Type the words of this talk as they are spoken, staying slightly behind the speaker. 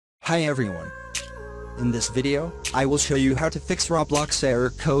Hi everyone. In this video, I will show you how to fix Roblox error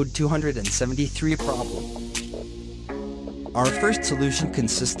code 273 problem. Our first solution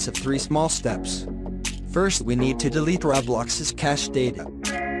consists of 3 small steps. First, we need to delete Roblox's cache data.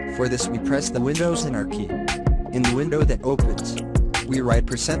 For this, we press the Windows enter key. In the window that opens, we write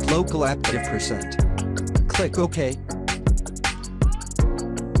 %local app_. Click OK.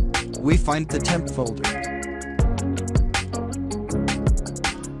 We find the temp folder.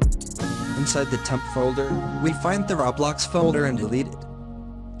 Inside the temp folder, we find the Roblox folder and delete it.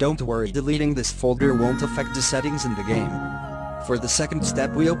 Don't worry, deleting this folder won't affect the settings in the game. For the second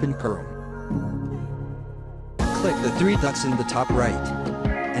step, we open Chrome. Click the 3 dots in the top right,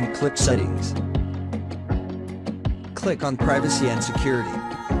 and click Settings. Click on Privacy and Security.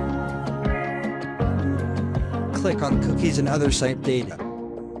 Click on Cookies and other site data.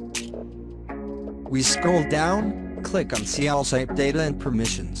 We scroll down, click on See All Site Data and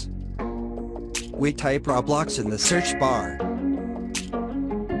Permissions. We type Roblox in the search bar.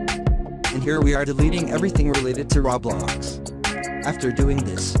 And here we are deleting everything related to Roblox. After doing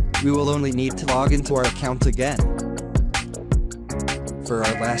this, we will only need to log into our account again. For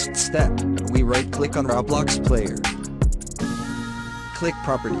our last step, we right-click on Roblox player. Click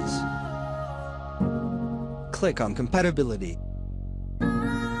Properties. Click on Compatibility.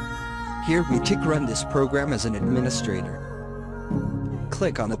 Here we tick Run this program as an administrator.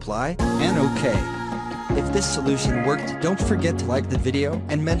 Click on Apply, and OK. If this solution worked, don't forget to like the video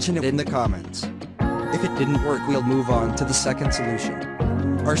and mention it in the comments. If it didn't work, we'll move on to the second solution.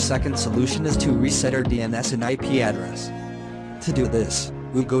 Our second solution is to reset our DNS and IP address. To do this,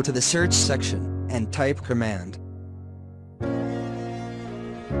 we'll go to the search section and type command.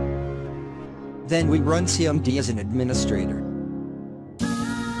 Then we run cmd as an administrator.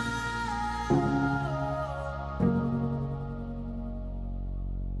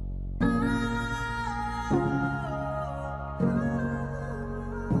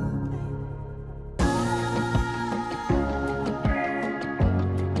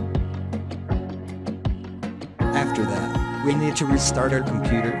 After that, we need to restart our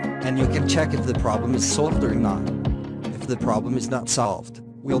computer, and you can check if the problem is solved or not. If the problem is not solved,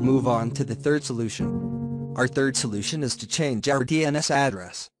 we'll move on to the third solution. Our third solution is to change our DNS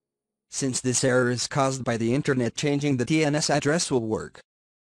address. Since this error is caused by the internet, changing the DNS address will work.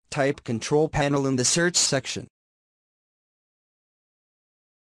 Type Control Panel in the search section.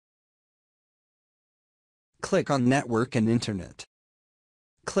 Click on Network and Internet.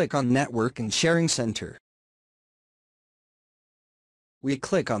 Click on Network and Sharing Center. We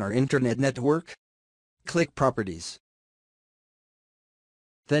click on our internet network. Click Properties.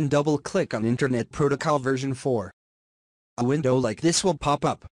 Then double-click on Internet Protocol version 4. A window like this will pop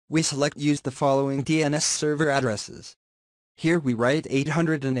up. We select Use the following DNS server addresses. Here we write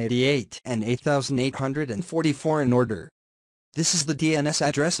 888 and 8844 in order. This is the DNS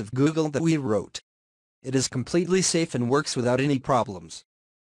address of Google that we wrote. It is completely safe and works without any problems.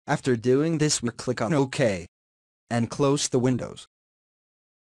 After doing this, we click on OK and close the windows.